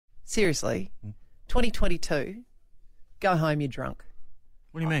seriously, 2022, go home, you're drunk.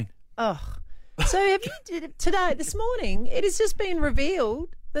 What do you mean? Oh. So this morning, it has just been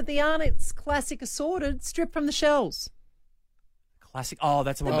revealed that the Arnott's Classic Assorted stripped from the shelves. Classic. Oh,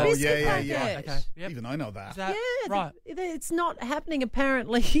 that's what. The Oh, biscuit yeah. packet. Okay. Yep. Even I know that. Is that Yeah, right. it's not happening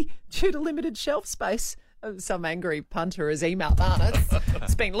apparently due to limited shelf space. Some angry punter has emailed Arnott's.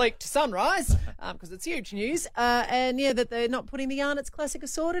 It's been leaked to Sunrise because it's huge news. That they're not putting the Arnott's Classic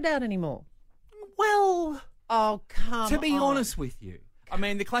Assorted out anymore. Well, Oh, come on. to be honest with you, I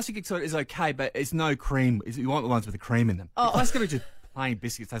mean, the classic exotic is okay, but it's no cream. You want the ones with the cream in them. The classic are just plain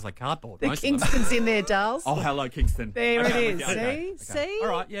biscuits, taste like cardboard. The most of them. Kingston's in there, Darls. Oh, hello, Kingston. There Okay, it is. okay. See? All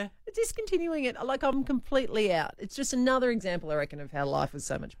right, yeah. Discontinuing it, like I'm completely out. It's just another example, I reckon, of how life was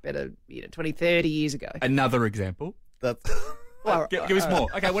so much better, 20, 30 years ago. Another example. That's Well, Give us more.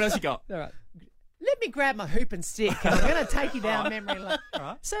 Okay, what else you got? All right. Let me grab my hoop and stick, and I'm going to take you down memory lane.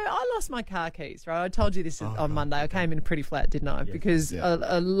 right. So I lost my car keys, right? I told you this on Monday. I came in pretty flat, didn't I? Because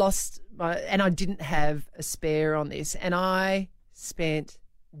I lost and I didn't have a spare on this, and I spent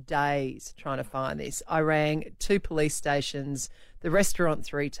days trying to find this. I rang 2 police stations, the restaurant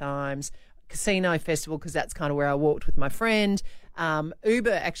 3 times, casino festival, because that's kind of where I walked with my friend.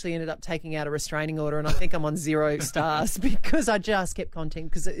 Uber actually ended up taking out a restraining order, and I think I'm on 0 stars because I just kept contacting,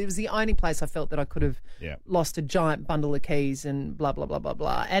 because it was the only place I felt that I could have lost a giant bundle of keys and blah, blah, blah, blah,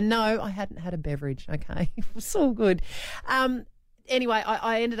 blah. And no, I hadn't had a beverage, okay? It was all good. Anyway,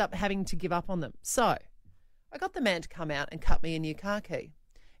 I ended up having to give up on them. So I got the man to come out and cut me a new car key.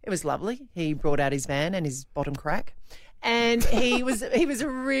 It was lovely. He brought out his van and his bottom crack. And he was a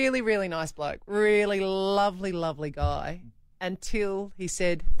really, really nice bloke, really lovely, lovely guy, until he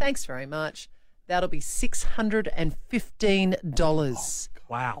said, thanks very much. That'll be $615.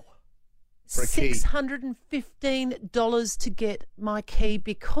 Wow. For a key. $615 to get my key,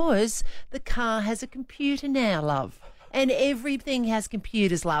 because the car has a computer now, love. And everything has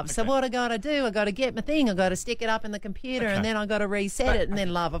computers, love. So what I got to do, I got to get my thing, I got to stick it up in the computer, and then I got to reset it, and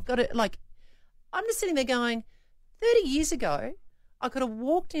then, love, I've got to, I'm just sitting there going, 30 years ago, I could have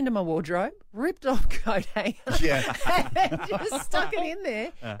walked into my wardrobe, ripped off coat hanger, and just stuck it in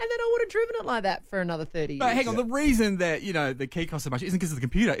there, and then I would have driven it like that for another 30 years. But hang on, the reason that, the key costs so much isn't because of the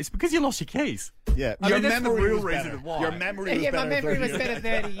computer. It's because you lost your keys. Yeah. I mean, that's the real was reason better. why. Your memory was Yeah, better. my memory 30 was years better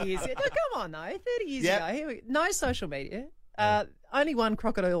ago. 30 years ago. No, come on, though. 30 years Yeah. ago. No social media. Only one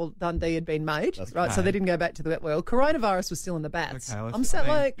Crocodile Dundee had been made, right? So they didn't go back to the wet world. Coronavirus was still in the bats. Okay, I'm sat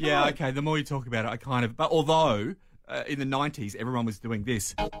like, come on. okay, the more you talk about it, I kind of... But although... in the 90s, everyone was doing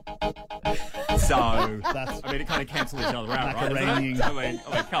this. So, it kind of cancelled each other out, right? Macaroni. I mean,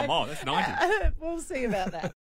 come on, that's 90s. We'll see about that.